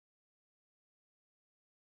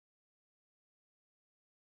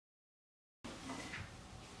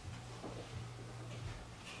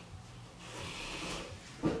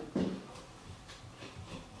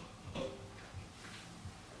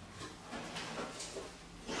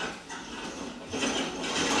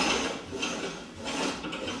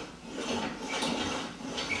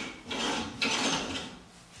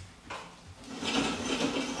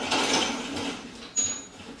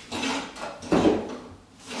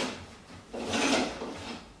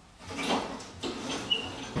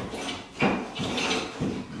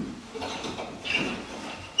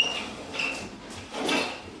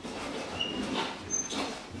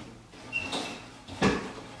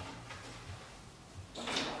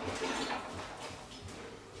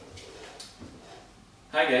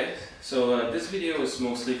Hi guys, this video is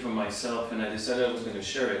mostly for myself and I decided I was going to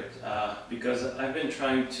share it because I've been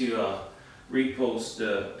trying to repost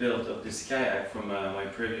the build of this kayak from my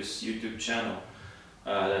previous YouTube channel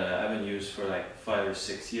that I haven't used for like 5 or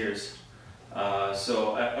 6 years.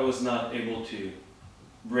 I was not able to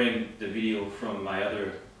bring the video from my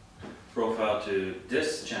other profile to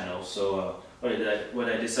this channel, so what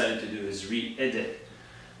I decided to do is re-edit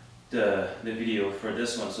the video for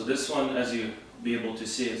this one. So this one, as you be able to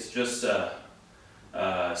see, it's just a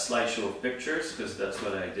slideshow of pictures because that's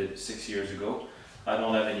what I did 6 years ago. I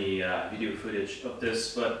don't have any video footage of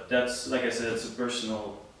this, but that's, like I said, it's a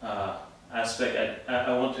personal aspect.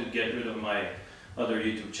 I want to get rid of my other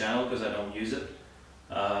YouTube channel because I don't use it.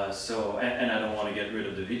 And I don't want to get rid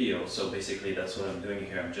of the video, so basically that's what I'm doing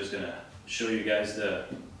here. I'm just gonna show you guys the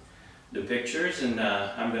pictures, and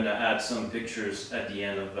I'm gonna add some pictures at the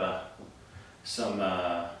end of some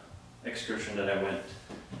excursion that I went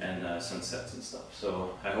and sunsets and stuff.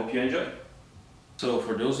 So I hope you enjoy. So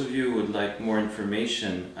for those of you who would like more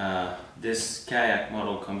information, this kayak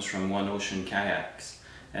model comes from One Ocean Kayaks,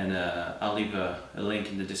 and I'll leave a link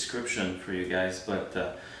in the description for you guys,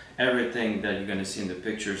 but everything that you're going to see in the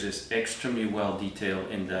pictures is extremely well detailed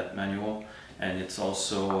in that manual, and it's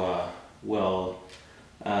also well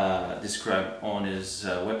described on his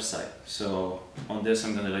website. So on this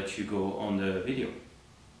I'm going to let you go on the video.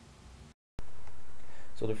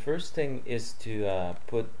 So the first thing is to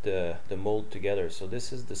put the mold together. So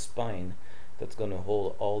this is the spine that's going to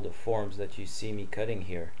hold all the forms that you see me cutting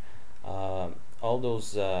here. All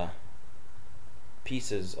those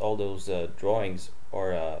pieces, all those drawings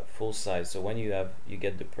are full size. So when you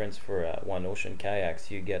get the prints for One Ocean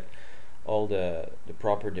Kayaks, you get all the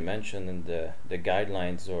proper dimension and the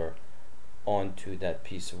guidelines are onto that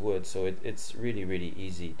piece of wood. So it's really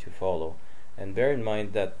easy to follow. And bear in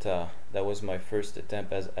mind that that was my first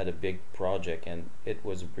attempt at a big project, and it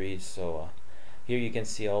was a breeze. So here you can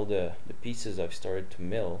see all the pieces I've started to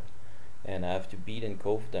mill, and I have to beat and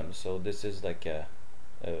cove them. So this is like a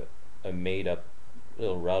made up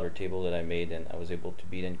little router table that I made, and I was able to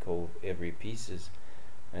beat and cove every pieces,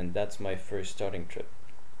 and that's my first starting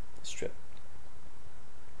strip.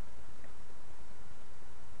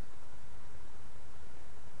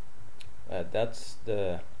 That's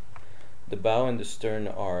the bow and the stern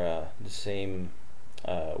are the same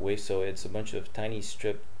way, so it's a bunch of tiny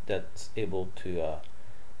strip that's able to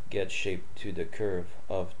get shaped to the curve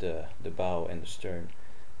of the bow and the stern,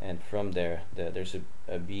 and from there there's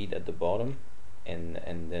a bead at the bottom, and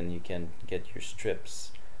then you can get your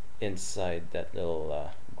strips inside that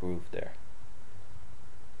little groove there.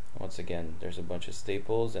 Once again, there's a bunch of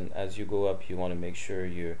staples, and as you go up you want to make sure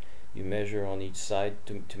you measure on each side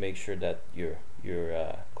to make sure that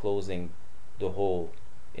you're closing the hole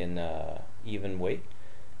in even way.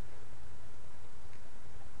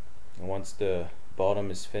 And once the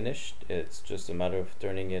bottom is finished, it's just a matter of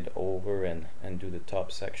turning it over and do the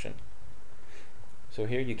top section. So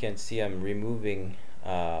here you can see I'm removing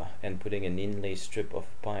and putting an inlay strip of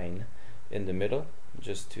pine in the middle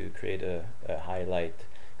just to create a highlight,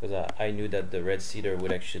 because I knew that the red cedar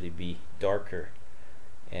would actually be darker,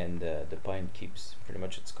 and the pine keeps pretty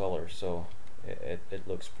much its color, so it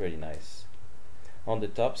looks pretty nice. On the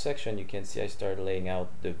top section you can see I started laying out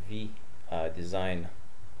the V design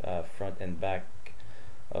front and back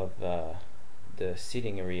of the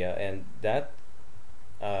seating area, and that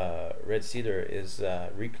red cedar is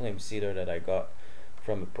reclaimed cedar that I got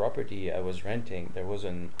from a property I was renting. There was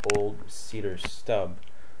an old cedar stump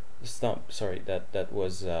that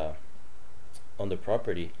was on the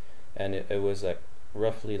property, and it was like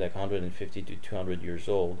roughly like 150 to 200 years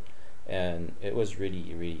old, and it was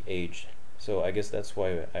really aged. So I guess that's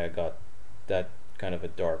why I got that kind of a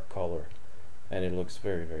dark color, and it looks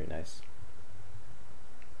very nice.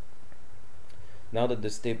 Now that the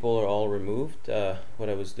staple are all removed, what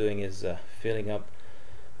I was doing is filling up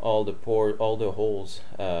all the holes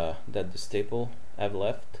that the staple have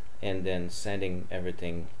left, and then sanding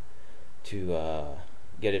everything to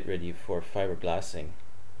get it ready for fiberglassing.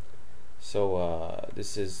 So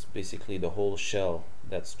this is basically the whole shell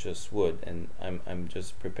that's just wood, and I'm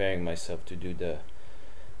just preparing myself to do the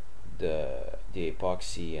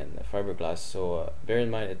epoxy and the fiberglass. So bear in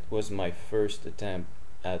mind, it was my first attempt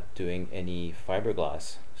at doing any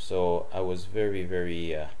fiberglass, so I was very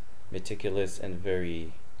meticulous and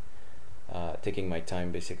very taking my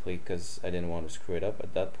time basically, because I didn't want to screw it up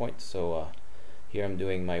at that point. So here I'm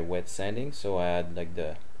doing my wet sanding. So I had like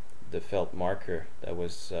the felt marker that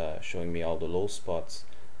was showing me all the low spots,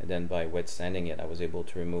 and then by wet sanding it I was able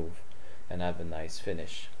to remove and have a nice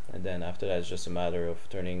finish. And then after that, it's just a matter of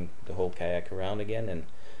turning the whole kayak around again and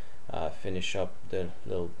finish up the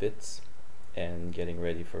little bits and getting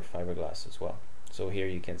ready for fiberglass as well. So here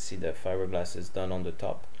you can see the fiberglass is done on the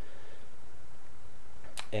top,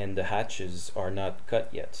 and the hatches are not cut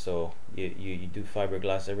yet, so you do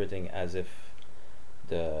fiberglass everything as if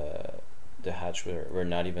the hatch were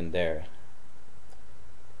not even there.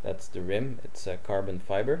 That's the rim. It's a carbon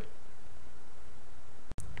fiber.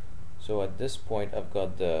 So at this point I've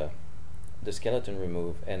got the skeleton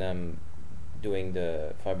removed, and I'm doing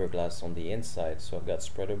the fiberglass on the inside. So I've got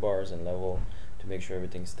spreader bars and level to make sure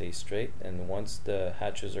everything stays straight, and once the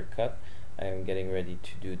hatches are cut, I am getting ready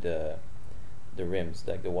to do the rims,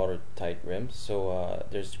 like the watertight rims. So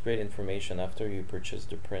there's great information after you purchase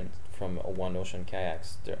the print from One Ocean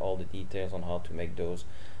Kayaks. There are all the details on how to make those,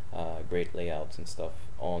 great layouts and stuff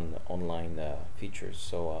on online features.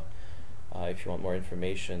 So if you want more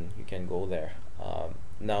information, you can go there.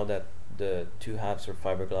 Now that the two halves are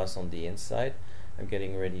fiberglass on the inside, I'm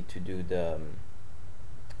getting ready to do the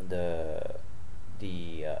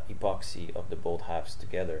epoxy of the both halves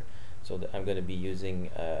together. So I'm going to be using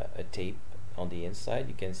a tape on the inside.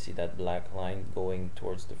 You can see that black line going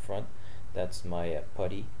towards the front. That's my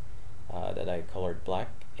putty that I colored black,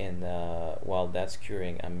 and while that's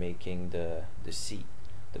curing, I'm making the seat,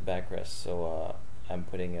 the backrest. So I'm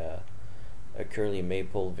putting a curly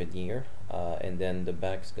maple veneer, and then the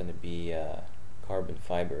back's going to be carbon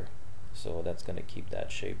fiber, so that's going to keep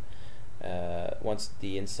that shape. Once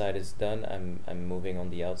the inside is done, I'm moving on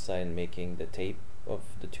the outside and making the tape of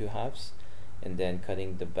the two halves, and then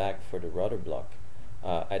cutting the back for the rudder block.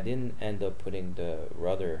 I didn't end up putting the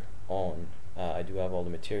rudder on. I do have all the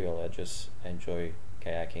material. I just enjoy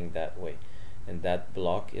kayaking that way, and that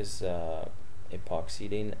block is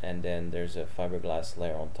epoxied, and then there's a fiberglass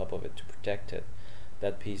layer on top of it to protect it.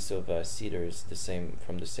 That piece of cedar is the same,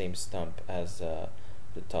 from the same stump as the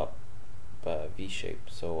top V shape.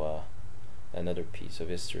 So another piece of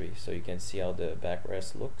history. So you can see how the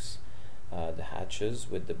backrest looks, the hatches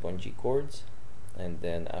with the bungee cords, and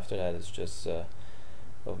then after that it's just a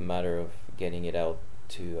matter of getting it out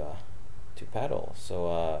to paddle.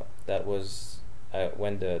 So that was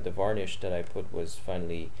when the varnish that I put was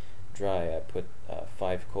finally dry. I put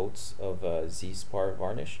 5 coats of Z-Spar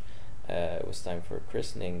varnish. It was time for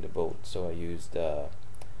christening the boat, so I used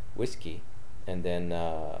whiskey, and then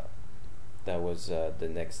that was the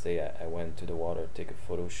next day I went to the water to take a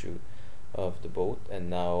photo shoot of the boat. And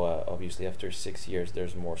now obviously after 6 years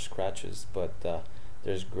there's more scratches, but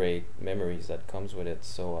there's great memories that comes with it.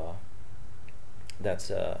 So that's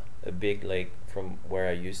a big lake from where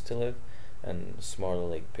I used to live, and smaller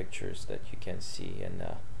lake pictures that you can see. And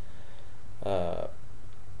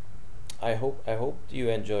I hope you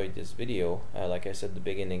enjoyed this video. Like I said at the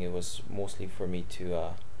beginning, it was mostly for me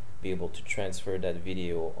to be able to transfer that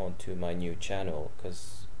video onto my new channel,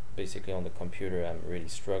 because basically on the computer I'm really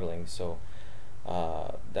struggling. So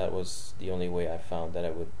that was the only way I found that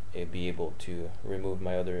I would be able to remove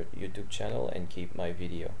my other YouTube channel and keep my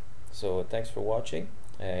video. So thanks for watching,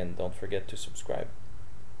 and don't forget to subscribe.